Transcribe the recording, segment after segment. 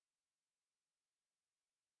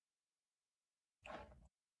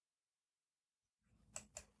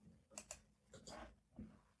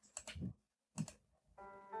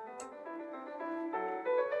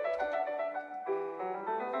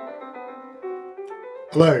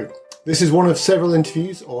Hello, this is one of several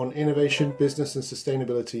interviews on innovation, business and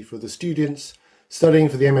sustainability for the students studying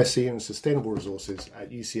for the MSc in Sustainable Resources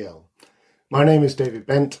at UCL. My name is David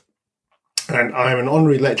Bent and I am an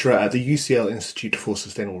honorary lecturer at the UCL Institute for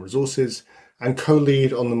Sustainable Resources and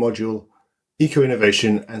co-lead on the module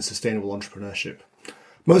Eco-Innovation and Sustainable Entrepreneurship.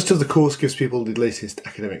 Most of the course gives people the latest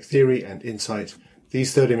academic theory and insight.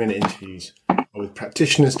 These 30-minute interviews are with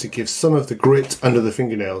practitioners to give some of the grit under the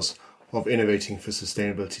fingernails of innovating for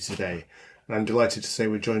sustainability today. And I'm delighted to say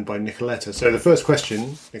we're joined by Nicoletta. So the first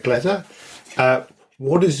question, Nicoletta,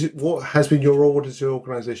 what has been your role? What is the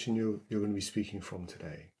organisation you're going to be speaking from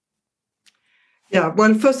today? Yeah,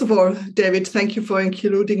 well, first of all, David, thank you for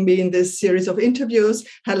including me in this series of interviews.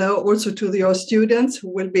 Hello also to your students who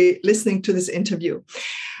will be listening to this interview.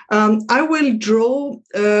 I will draw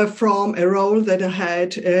from a role that I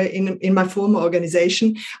had in my former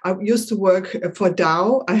organization. I used to work for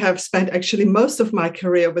Dow. I have spent actually most of my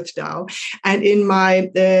career with Dow. And in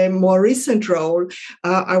my more recent role,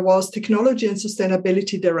 I was Technology and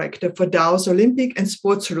Sustainability Director for Dow's Olympic and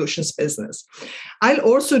Sports Solutions business. I'll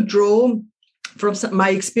also draw from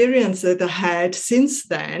my experience that I had since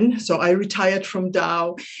then. So I retired from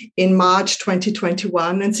Dow in March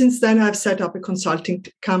 2021. And since then, I've set up a consulting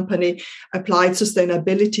company, Applied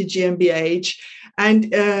Sustainability GmbH.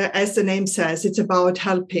 And as the name says, it's about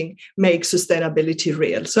helping make sustainability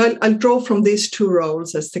real. So I'll draw from these two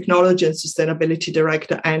roles as Technology and Sustainability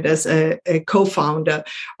Director and as a co-founder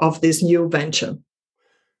of this new venture.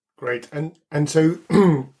 Great. And so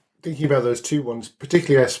thinking about those two ones,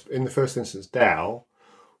 particularly as in the first instance, Dow,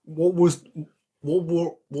 what was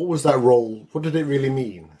that role? What did it really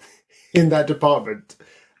mean in that department?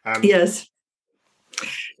 Yes.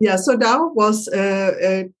 Yeah, so Dow was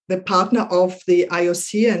the partner of the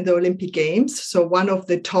IOC and the Olympic Games, so one of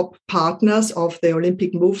the top partners of the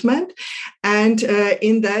Olympic movement. And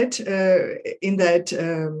in that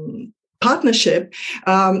partnership,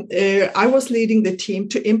 I was leading the team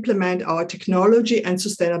to implement our technology and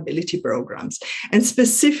sustainability programs. And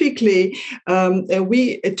specifically,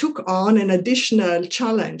 we took on an additional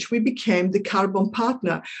challenge. We became the carbon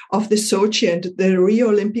partner of the Sochi and the Rio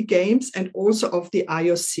Olympic Games and also of the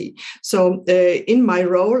IOC. So in my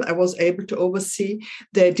role, I was able to oversee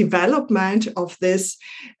the development of this.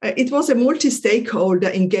 It was a multi-stakeholder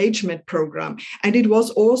engagement program, and it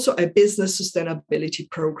was also a business sustainability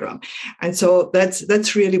program. And so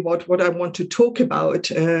that's really what I want to talk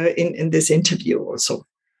about in this interview also.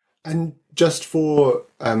 And just for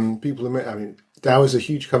people who Dow is a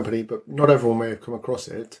huge company, but not everyone may have come across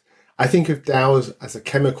it. I think of Dow as a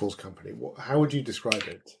chemicals company. How would you describe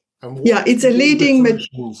it? And it's a leading.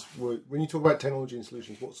 When you talk about technology and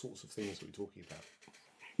solutions, what sorts of things are we talking about?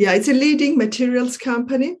 Yeah, it's a leading materials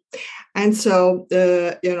company. And so,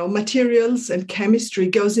 materials and chemistry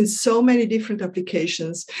goes in so many different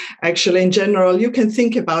applications. Actually, in general, you can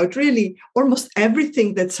think about really almost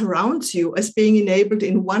everything that surrounds you as being enabled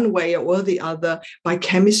in one way or the other by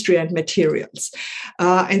chemistry and materials.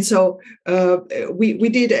 And so we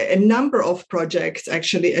did a number of projects,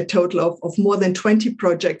 actually a total of more than 20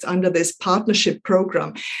 projects under this partnership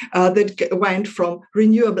program that went from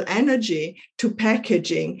renewable energy to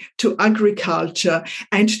packaging, to agriculture,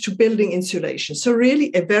 and to building insulation. So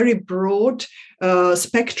really a very broad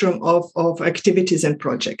spectrum of activities and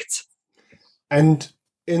projects. And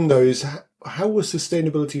in those, how was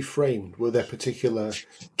sustainability framed? Were there particular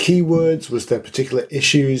keywords? Was there particular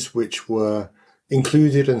issues which were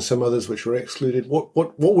included and some others which were excluded?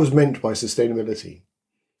 What was meant by sustainability?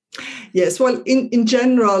 Yes, well, in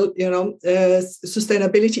general,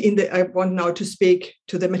 sustainability I want now to speak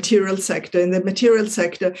to the material sector. In the material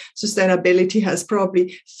sector, sustainability has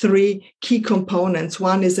probably three key components.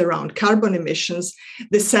 One is around carbon emissions.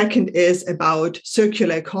 The second is about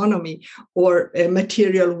circular economy or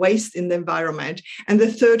material waste in the environment. And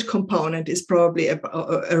the third component is probably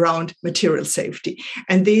around material safety.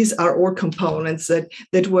 And these are all components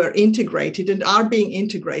that were integrated and are being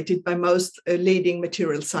integrated by most leading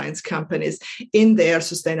material science companies in their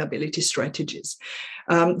sustainability strategies.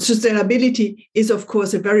 Sustainability is, of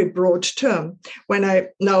course, a very broad term. When I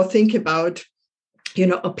now think about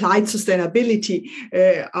applied sustainability,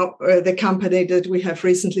 the company that we have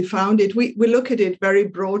recently founded, we look at it very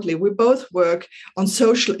broadly. We both work on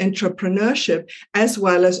social entrepreneurship as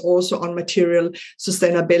well as also on material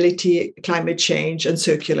sustainability, climate change, and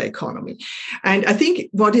circular economy. And I think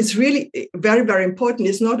what is really very, very important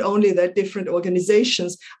is not only that different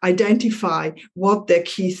organizations identify what their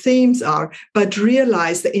key themes are, but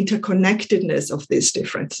realize the interconnectedness of these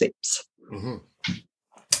different themes. Mm-hmm.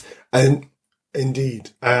 And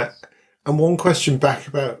indeed. And one question back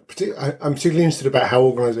about, I'm particularly interested about how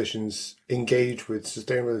organisations engage with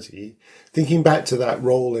sustainability. Thinking back to that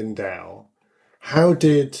role in Dow, how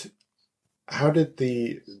did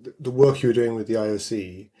the work you were doing with the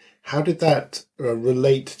IOC, how did that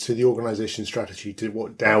relate to the organisation strategy, to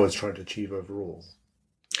what Dow was trying to achieve overall?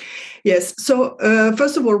 Yes. So,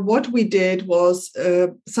 first of all, what we did was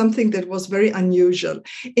something that was very unusual.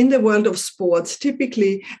 In the world of sports,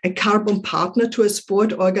 typically a carbon partner to a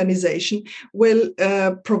sport organization will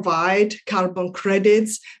provide carbon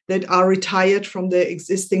credits that are retired from the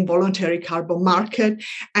existing voluntary carbon market.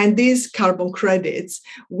 And these carbon credits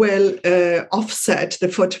will offset the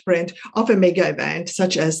footprint of a mega event,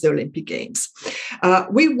 such as the Olympic Games.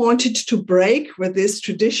 We wanted to break with this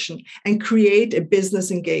tradition and create a business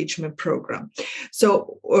engagement program.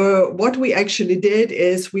 So what we actually did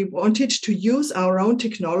is we wanted to use our own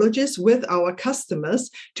technologies with our customers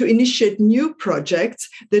to initiate new projects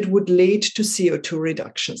that would lead to CO2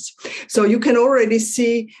 reductions. So you can already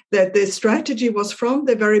see that the strategy was from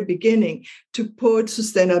the very beginning to put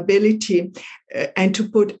sustainability and to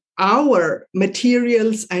put our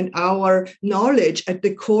materials and our knowledge at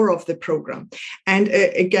the core of the program. And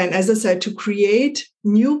again, as I said, to create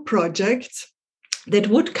new projects that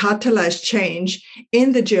would catalyze change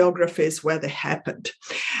in the geographies where they happened.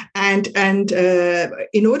 And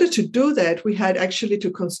in order to do that, we had actually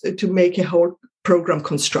to make a whole program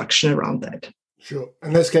construction around that. Sure.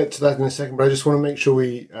 And let's get to that in a second, but I just want to make sure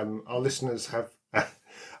our listeners have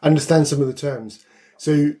understand some of the terms.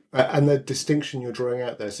 So, and the distinction you're drawing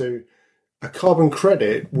out there. So a carbon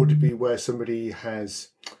credit would be where somebody has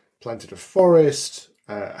planted a forest,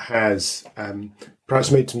 has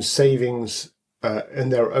perhaps made some savings in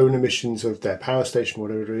their own emissions of their power station,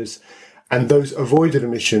 whatever it is, and those avoided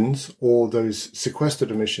emissions or those sequestered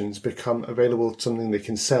emissions become available to something they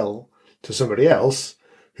can sell to somebody else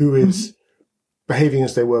who is behaving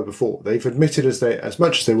as they were before. They've admitted as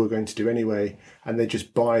much as they were going to do anyway, and they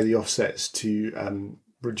just buy the offsets to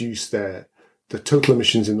reduce the total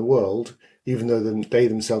emissions in the world, even though they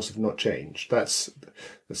themselves have not changed. That's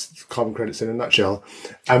carbon credits in a nutshell.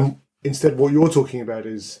 And instead, what you're talking about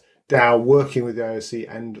is Dow working with the IOC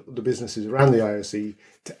and the businesses around the IOC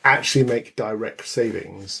to actually make direct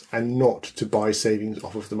savings and not to buy savings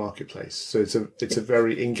off of the marketplace. So it's a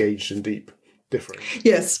very engaged and deep difference.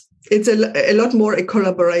 Yes. It's a lot more a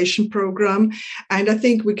collaboration program. And I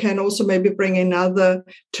think we can also maybe bring another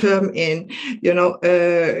term in.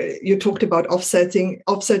 You talked about offsetting.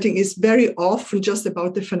 Offsetting is very often just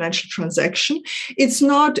about the financial transaction. It's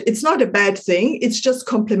not a bad thing. It's just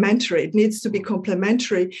complementary. It needs to be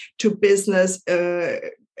complementary to business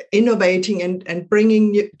innovating and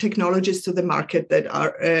bringing new technologies to the market that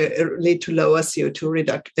are lead to lower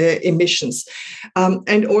CO2 emissions.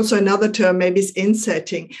 And also another term maybe is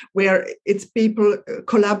insetting, where it's people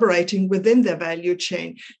collaborating within their value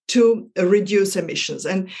chain to reduce emissions.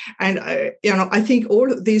 And I think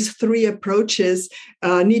all of these three approaches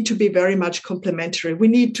need to be very much complementary. We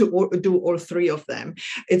need to do all three of them.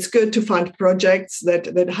 It's good to fund projects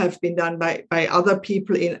that have been done by other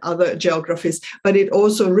people in other geographies, but it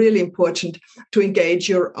also really important to engage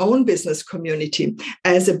your own business community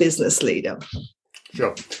as a business leader.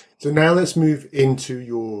 Sure. So now let's move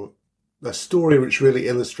into the story which really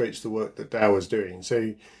illustrates the work that Dow is doing.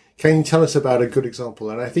 So can you tell us about a good example?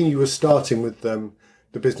 And I think you were starting with the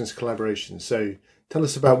business collaboration. So tell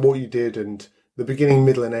us about what you did and the beginning,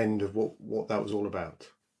 middle, and end of what that was all about.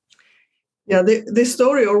 Yeah, the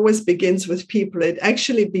story always begins with people. It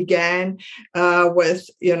actually began with,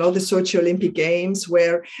 the Sochi Olympic Games,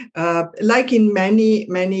 where, like in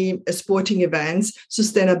many sporting events,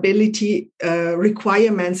 sustainability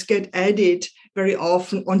requirements get added very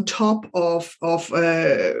often on top of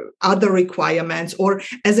other requirements or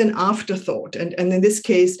as an afterthought. And in this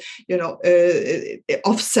case,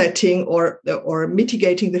 offsetting or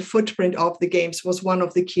mitigating the footprint of the games was one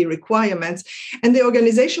of the key requirements. And the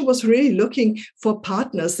organization was really looking for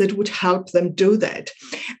partners that would help them do that.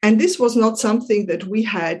 And this was not something that we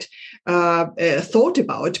had thought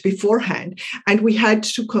about beforehand. And we had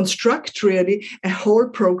to construct really a whole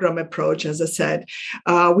program approach, as I said.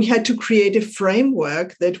 We had to create a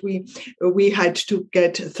framework that we had to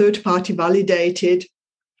get third-party validated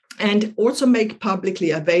and also make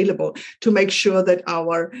publicly available to make sure that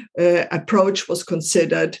our approach was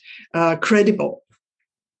considered credible.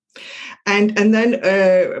 And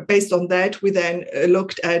then based on that, we then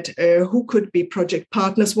looked at who could be project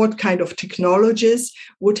partners, what kind of technologies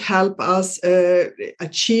would help us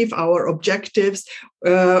achieve our objectives,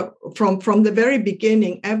 from the very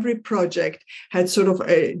beginning, every project had sort of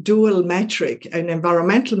a dual metric, an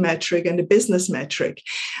environmental metric and a business metric.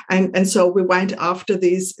 And so we went after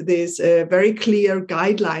these very clear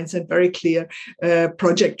guidelines and very clear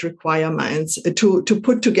project requirements to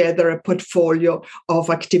put together a portfolio of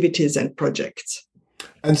activities and projects.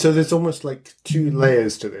 And so there's almost like two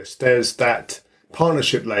layers to this. There's that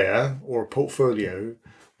partnership layer or portfolio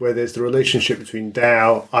where there's the relationship between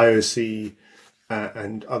DAO, IOC,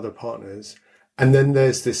 and other partners. And then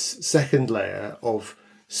there's this second layer of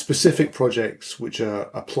specific projects which are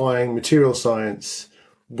applying material science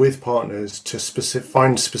with partners to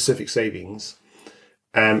find specific savings.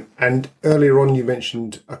 And earlier on, you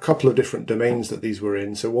mentioned a couple of different domains that these were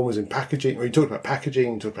in. So one was in packaging, or you talked about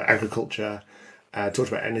packaging, you talked about agriculture, talked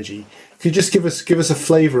about energy. Could you just give us a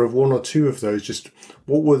flavour of one or two of those? Just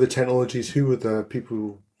what were the technologies? Who were the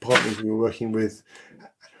partners we were working with?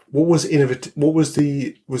 What was innovative? Was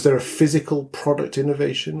there a physical product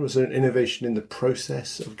innovation? Was there an innovation in the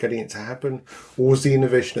process of getting it to happen? Or was the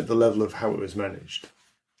innovation at the level of how it was managed?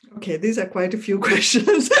 Okay, these are quite a few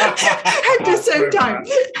questions at the same time.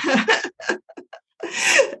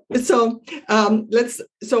 So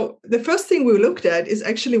the first thing we looked at is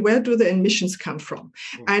actually where do the emissions come from?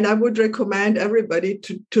 And I would recommend everybody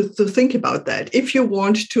to think about that. If you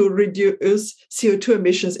want to reduce CO2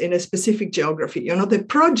 emissions in a specific geography, the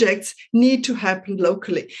projects need to happen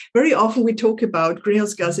locally. Very often we talk about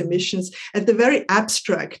greenhouse gas emissions at the very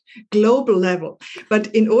abstract global level. But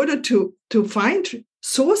in order to find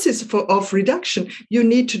sources of reduction, you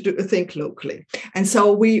need to think locally. And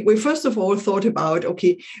so we first of all thought about,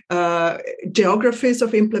 geographies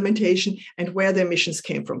of implementation and where the emissions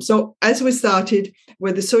came from. So as we started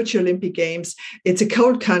with the Sochi Olympic Games, it's a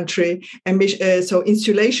cold country. So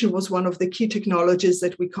insulation was one of the key technologies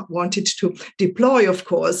that we wanted to deploy, of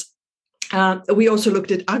course. We also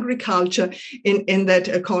looked at agriculture in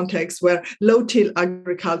that context, where low-till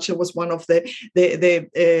agriculture was one of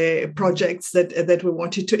the projects that we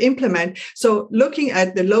wanted to implement. So looking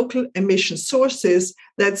at the local emission sources,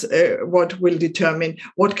 that's what will determine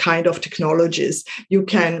what kind of technologies you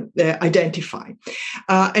can identify.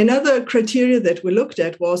 Another criteria that we looked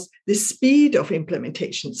at was the speed of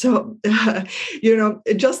implementation. So,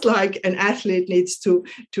 just like an athlete needs to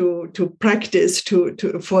practice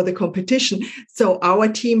for the competition, so our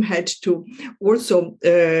team had to also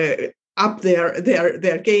up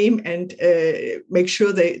their game and make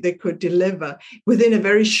sure they could deliver within a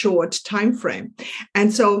very short time frame.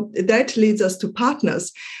 And so that leads us to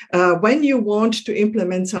partners. When you want to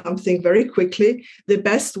implement something very quickly, the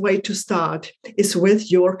best way to start is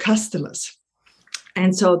with your customers.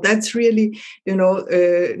 And so that's really,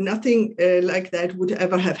 nothing like that would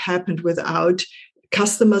ever have happened without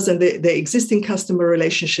customers and the existing customer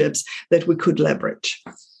relationships that we could leverage.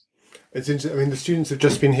 It's interesting. I mean, the students have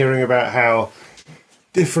just been hearing about how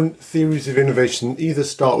different theories of innovation either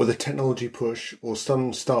start with a technology push or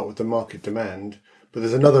some start with the market demand. But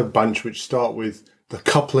there's another bunch which start with the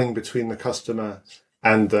coupling between the customer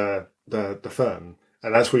and the firm.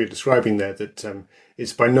 And that's what you're describing there, that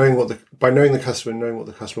it's by knowing the customer and knowing what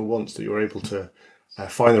the customer wants that you're able to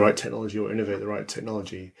find the right technology or innovate the right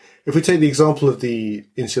technology. If we take the example of the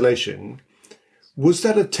insulation, was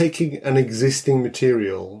that taking an existing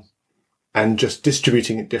material and just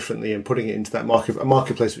distributing it differently and putting it into that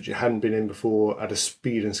marketplace which it hadn't been in before at a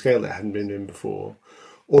speed and scale that it hadn't been in before?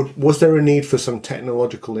 Or was there a need for some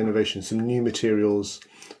technological innovation, some new materials,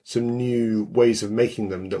 some new ways of making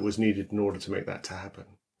them that was needed in order to make that to happen?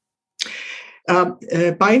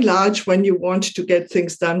 By and large, when you want to get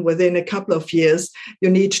things done within a couple of years, you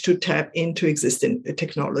need to tap into existing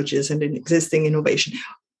technologies and existing innovation,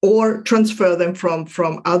 or transfer them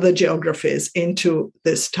from other geographies into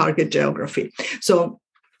this target geography. So,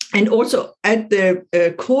 and also at the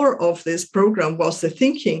core of this program was the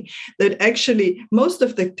thinking that actually most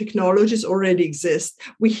of the technologies already exist.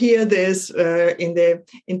 We hear this in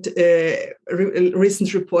the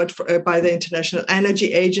recent report by the International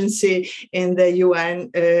Energy Agency, in the UN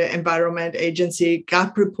Environment Agency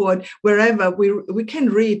GAP report, wherever we can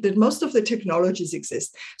read that most of the technologies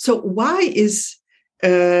exist. So why is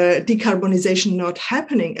decarbonization not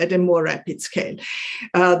happening at a more rapid scale?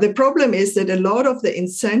 The problem is that a lot of the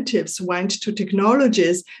incentives went to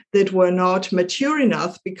technologies that were not mature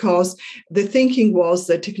enough, because the thinking was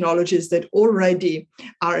that technologies that already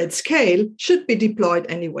are at scale should be deployed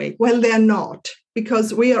anyway. Well, they're not.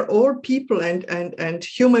 because we are all people, and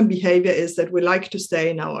human behavior is that we like to stay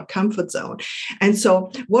in our comfort zone. And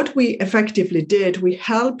so what we effectively did, we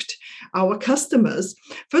helped our customers,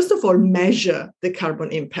 first of all, measure the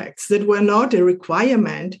carbon impacts that were not a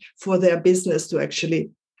requirement for their business to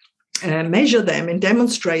actually measure them and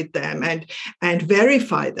demonstrate them and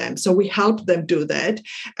verify them. So we helped them do that.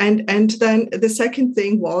 And then the second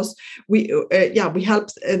thing was we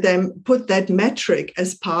helped them put that metric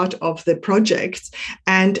as part of the projects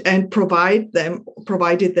and provided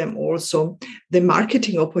them also the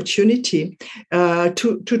marketing opportunity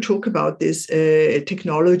to talk about these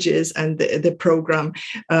technologies and the program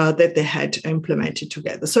that they had implemented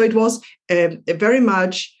together. So it was very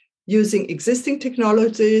much using existing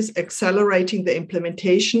technologies, accelerating the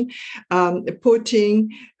implementation, putting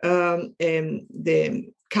the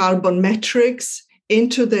carbon metrics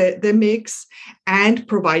into the mix, and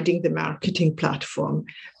providing the marketing platform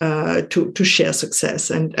to share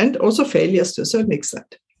success and also failures to a certain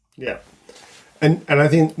extent. Yeah. And I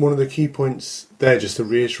think one of the key points there, just to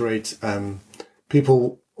reiterate,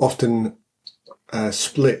 people often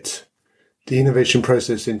split the innovation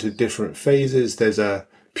process into different phases. There's a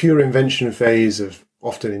pure invention phase of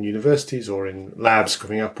often in universities or in labs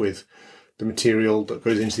coming up with the material that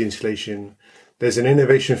goes into the installation. There's an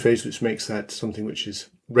innovation phase which makes that something which is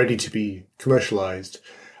ready to be commercialized.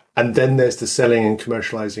 And then there's the selling and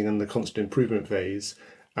commercializing and the constant improvement phase.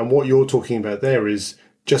 And what you're talking about there is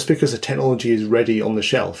just because a technology is ready on the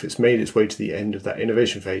shelf, it's made its way to the end of that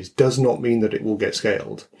innovation phase, does not mean that it will get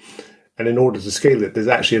scaled. And in order to scale it, there's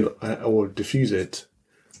actually, or diffuse it,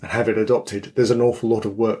 and have it adopted, there's an awful lot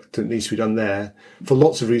of work that needs to be done there for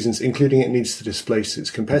lots of reasons, including it needs to displace its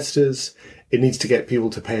competitors. It needs to get people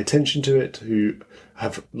to pay attention to it who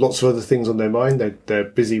have lots of other things on their mind. They're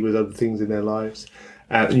busy with other things in their lives.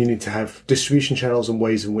 You need to have distribution channels and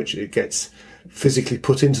ways in which it gets physically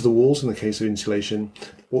put into the walls in the case of insulation,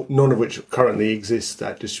 none of which currently exists,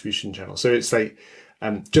 that distribution channel. So it's like,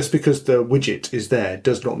 just because the widget is there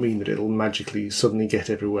does not mean that it'll magically suddenly get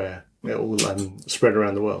everywhere. It will spread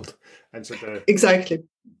around the world. And so exactly.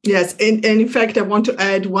 Yes. And in fact, I want to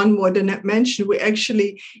add one more than I mentioned. We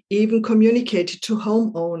actually even communicated to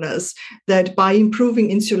homeowners that by improving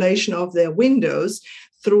insulation of their windows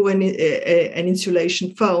through an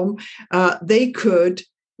insulation foam, they could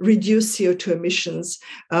reduce CO2 emissions,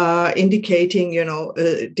 indicating,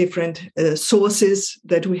 different sources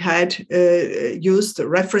that we had used,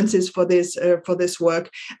 references for this work,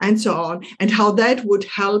 and so on, and how that would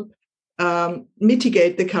help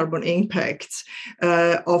mitigate the carbon impacts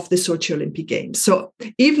of the Sochi Olympic Games. So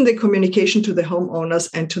even the communication to the homeowners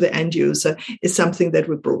and to the end user is something that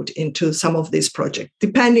we brought into some of these projects,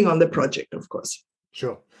 depending on the project, of course.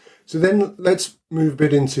 Sure. So then let's move a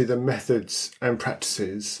bit into the methods and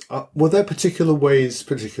practices. Were there particular ways,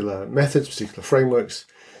 particular methods, particular frameworks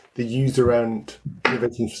that you used around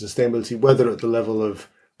innovating for sustainability, whether at the level of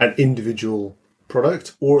an individual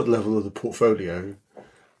product or at the level of the portfolio,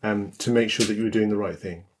 to make sure that you were doing the right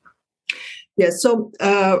thing? Yes, so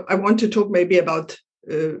I want to talk maybe about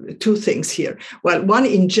two things here. Well, one,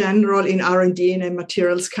 in general, in R&D in a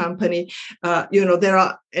materials company, there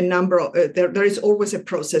are a number of there is always a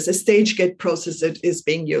process, a stage gate process that is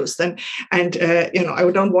being used, and I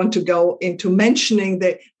don't want to go into mentioning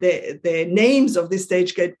the names of the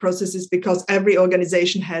stage gate processes because every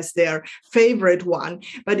organization has their favorite one.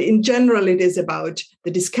 But in general, it is about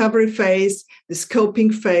the discovery phase, the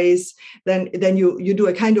scoping phase. Then you do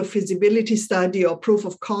a kind of feasibility study or proof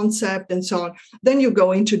of concept, and so on. Then you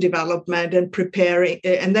go into development and preparing,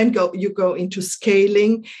 and then you go into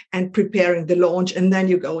scaling and preparing the launch, and then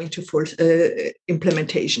you go into full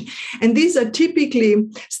implementation. And these are typically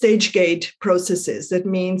stage gate processes. That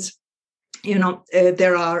means,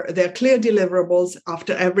 there are clear deliverables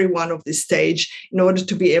after every one of this stage in order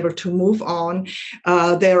to be able to move on.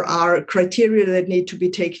 There are criteria that need to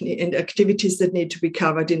be taken and activities that need to be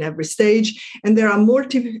covered in every stage. And there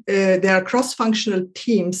are cross-functional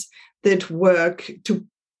teams that work to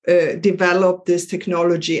develop this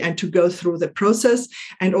technology and to go through the process,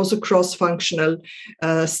 and also cross-functional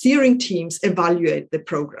steering teams evaluate the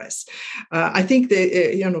progress. I think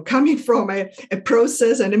coming from a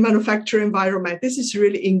process and a manufacturing environment, this is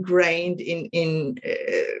really ingrained in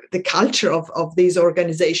the culture of these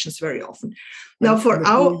organizations very often. Now,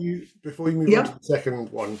 before you move on to the second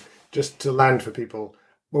one, just to land for people,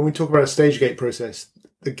 when we talk about a stage gate process,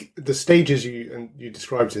 the stages you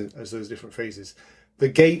described it as those different phases. The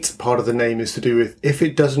gate part of the name is to do with if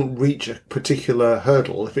it doesn't reach a particular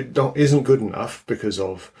hurdle, if it isn't good enough because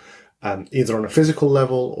of either on a physical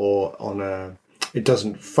level or on it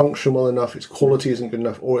doesn't function well enough, its quality isn't good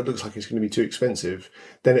enough, or it looks like it's going to be too expensive,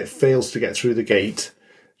 then it fails to get through the gate,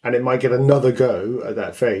 and it might get another go at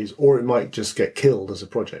that phase, or it might just get killed as a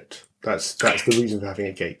project. That's the reason for having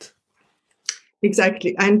a gate.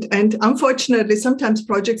 Exactly. And unfortunately, sometimes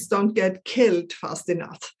projects don't get killed fast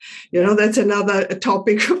enough. That's another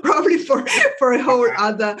topic probably for a whole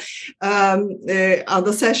other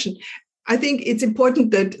session. I think it's important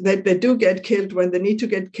that they do get killed when they need to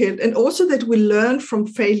get killed, and also that we learn from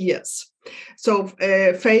failures. So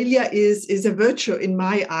failure is a virtue in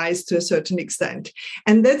my eyes to a certain extent.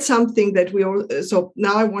 And that's something that so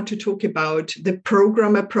now I want to talk about the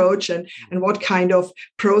program approach and what kind of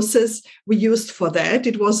process we used for that.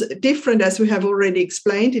 It was different, as we have already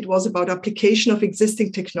explained. It was about application of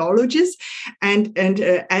existing technologies and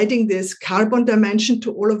adding this carbon dimension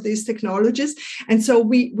to all of these technologies. And so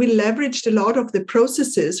we leveraged a lot of the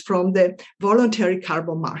processes from the voluntary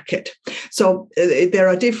carbon market. So there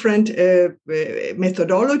are different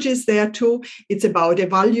methodologies there too. It's about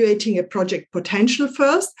evaluating a project potential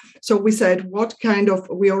first. So we said,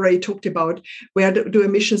 we already talked about where do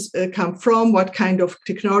emissions come from, what kind of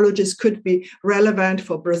technologies could be relevant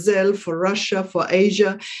for Brazil, for Russia, for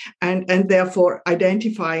Asia, and therefore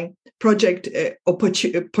identifying project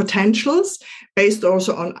potentials based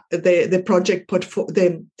also on the project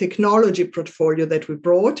the technology portfolio that we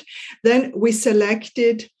brought. Then we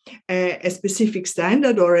selected a specific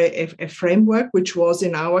standard or a framework, which was,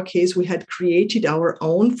 in our case, we had created our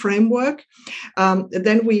own framework.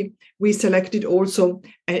 Then we selected also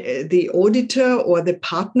the auditor or the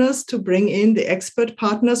partners to bring in, the expert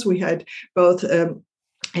partners. We had both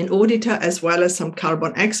an auditor as well as some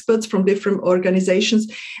carbon experts from different organizations.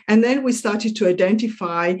 And then we started to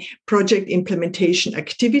identify project implementation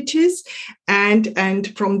activities. And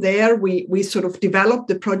from there, we sort of developed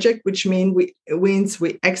the project, which means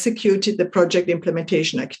we executed the project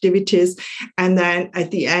implementation activities and then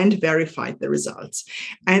at the end verified the results.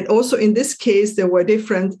 And also in this case, there were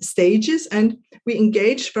different stages, and we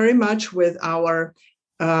engaged very much with our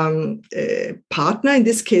partner, in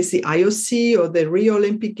this case, the IOC or the Rio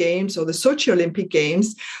Olympic Games or the Sochi Olympic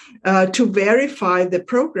Games, to verify the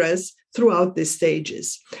progress throughout these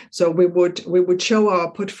stages. So we would show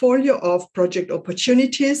our portfolio of project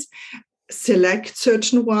opportunities, select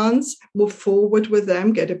certain ones, move forward with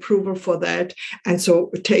them, get approval for that, and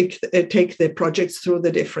so take the projects through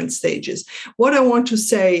the different stages. What I want to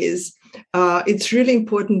say is it's really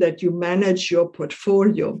important that you manage your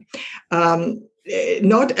portfolio.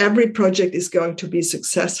 Not every project is going to be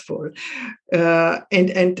successful.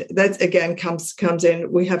 And that again comes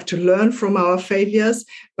in. We have to learn from our failures,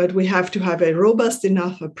 but we have to have a robust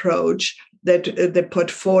enough approach that the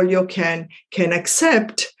portfolio can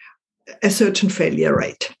accept a certain failure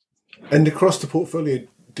rate. And across the portfolio,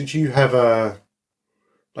 did you have a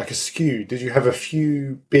skew? Did you have a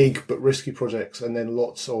few big but risky projects and then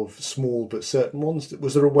lots of small but certain ones?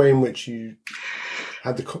 Was there a way in which you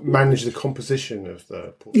had to manage the composition of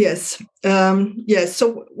the portfolio? Yes.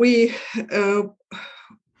 So we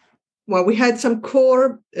had some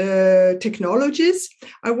core technologies,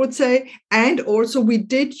 I would say, and also we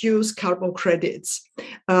did use carbon credits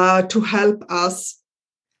to help us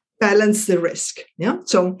balance the risk. Yeah.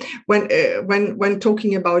 So when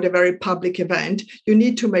talking about a very public event, you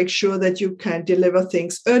need to make sure that you can deliver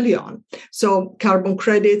things early on. So carbon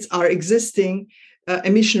credits are existing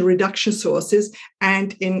emission reduction sources,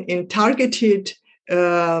 and in targeted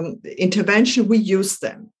intervention, we use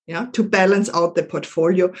them to balance out the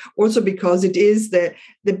portfolio, also because it is the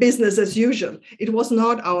business as usual. It was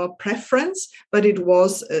not our preference, but it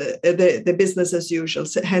was the business as usual.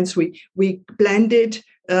 So hence, we blended,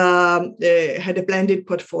 had a blended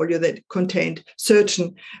portfolio that contained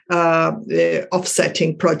certain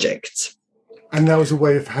offsetting projects. And that was a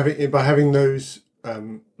way of having those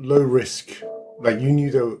low risk. Like you knew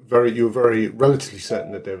you were very relatively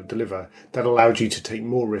certain that they would deliver. That allowed you to take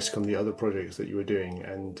more risk on the other projects that you were doing,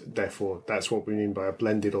 and therefore that's what we mean by a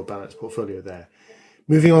blended or balanced portfolio there.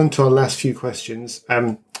 Moving on to our last few questions.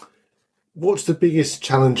 What's the biggest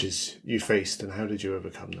challenges you faced, and how did you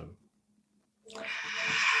overcome them?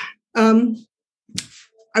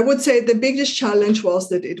 I would say the biggest challenge was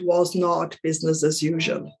that it was not business as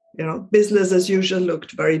usual. Business as usual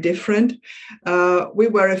looked very different. We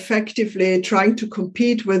were effectively trying to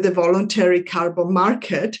compete with the voluntary carbon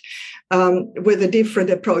market with a different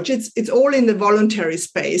approach. It's all in the voluntary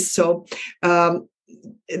space, so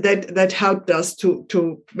that helped us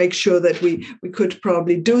to make sure that we could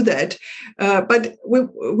probably do that. But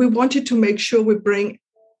we wanted to make sure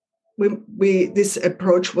we this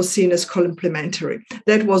approach was seen as complementary.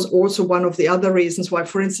 That was also one of the other reasons why,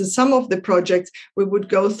 for instance, some of the projects we would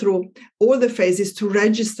go through all the phases to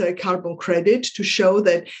register a carbon credit to show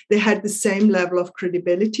that they had the same level of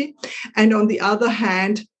credibility. And on the other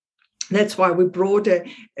hand, that's why we brought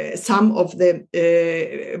some of the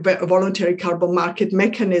voluntary carbon market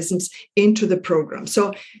mechanisms into the program.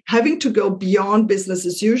 So having to go beyond business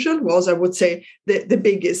as usual was, I would say, the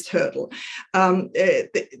biggest hurdle.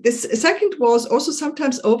 This second was also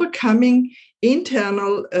sometimes overcoming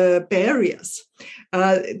internal barriers.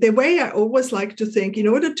 The way I always like to think, in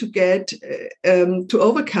order to get to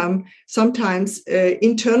overcome sometimes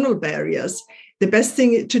internal barriers, the best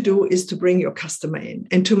thing to do is to bring your customer in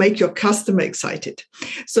and to make your customer excited.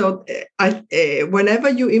 So whenever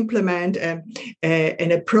you implement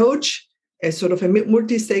an approach, a sort of a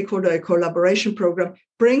multi-stakeholder collaboration program,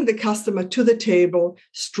 bring the customer to the table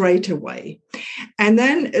straight away. And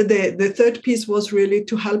then the third piece was really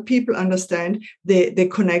to help people understand the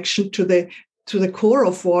connection to the core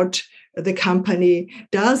of what the company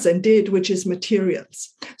does and did, which is materials.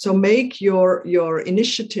 So make your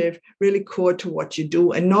initiative really core to what you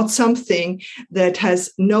do and not something that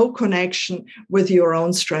has no connection with your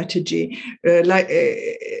own strategy.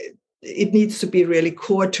 It needs to be really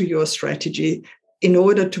core to your strategy in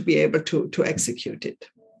order to be able to execute it.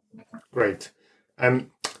 Great.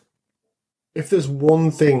 If there's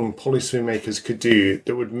one thing policymakers could do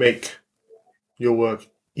that would make your work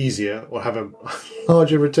easier or have a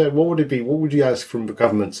larger return, what would it be? What would you ask from the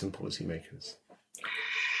governments and policymakers?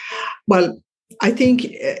 Well, I think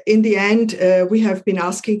in the end, we have been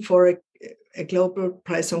asking for a global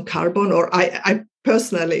price on carbon, or I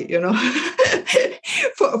personally,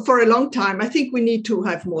 for a long time, I think we need to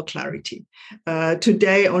have more clarity.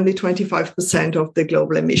 Today, only 25% of the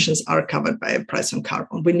global emissions are covered by a price on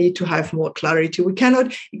carbon. We need to have more clarity. We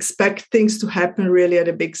cannot expect things to happen really at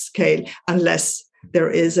a big scale unless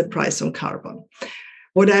there is a price on carbon,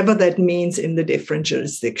 whatever that means in the different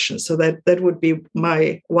jurisdictions. So that would be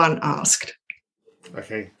my one ask.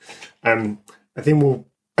 Okay. I think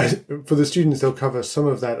for the students, they'll cover some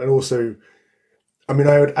of that. And also, I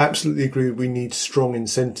would absolutely agree we need strong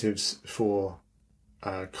incentives for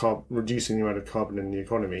reducing the amount of carbon in the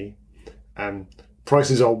economy.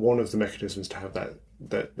 Prices are one of the mechanisms to have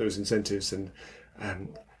those incentives, and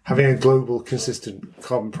having a global consistent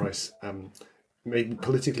carbon price maybe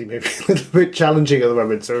politically maybe a little bit challenging at the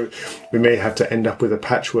moment. So we may have to end up with a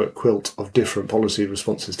patchwork quilt of different policy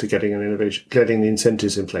responses to getting the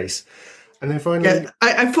incentives in place. And then finally,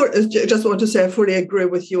 I just want to say I fully agree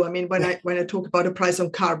with you. When I talk about a price on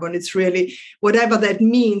carbon, it's really whatever that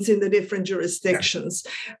means in the different jurisdictions.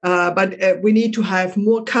 But we need to have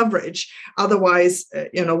more coverage. Otherwise,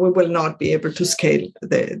 we will not be able to scale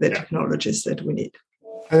the technologies that we need.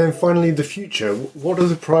 And then finally, the future. What are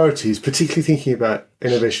the priorities, particularly thinking about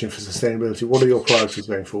innovation for sustainability? What are your priorities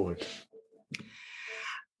going forward?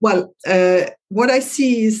 Well, what I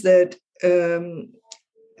see is that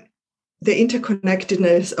the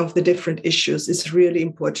interconnectedness of the different issues is really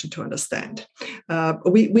important to understand.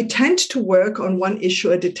 We tend to work on one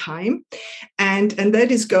issue at a time, and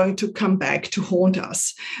that is going to come back to haunt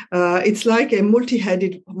us. It's like a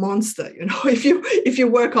multi-headed monster. If you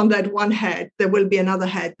work on that one head, there will be another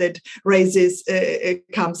head that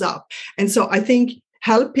comes up. And so I think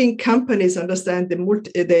helping companies understand the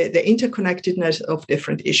interconnectedness of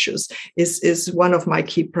different issues is one of my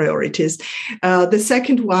key priorities. The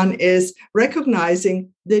second one is recognizing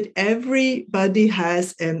that everybody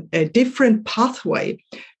has a different pathway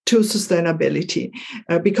to sustainability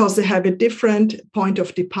because they have a different point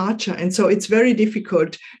of departure. And so it's very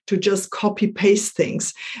difficult to just copy paste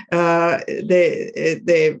things.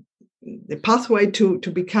 The pathway to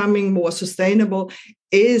becoming more sustainable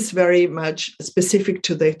is very much specific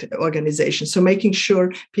to the organization. So making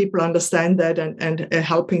sure people understand that and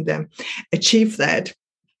helping them achieve that.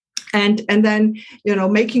 And then,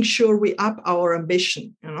 making sure we up our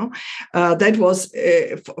ambition, that was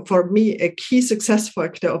for me a key success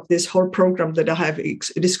factor of this whole program that I have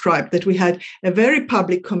described, that we had a very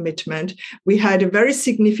public commitment. We had a very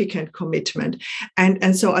significant commitment.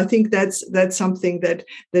 And so I think that's something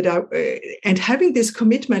and having this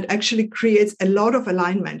commitment actually creates a lot of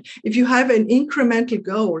alignment. If you have an incremental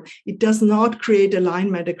goal, it does not create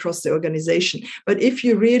alignment across the organization. But if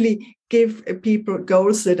you really give people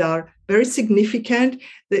goals that are very significant,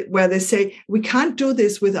 where they say, we can't do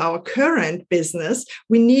this with our current business,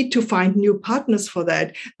 we need to find new partners for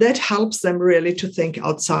that. That helps them really to think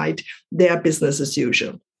outside their business as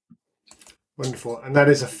usual. Wonderful. And that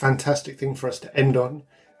is a fantastic thing for us to end on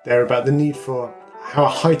there, about the need for how a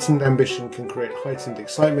heightened ambition can create heightened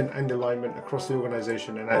excitement and alignment across the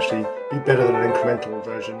organisation and actually be better than an incremental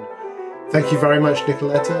version. Thank you very much,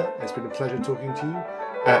 Nicoletta. It's been a pleasure talking to you.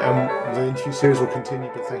 And the interview series will continue,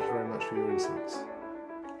 but thank you very much for your insights.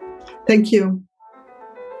 Thank you.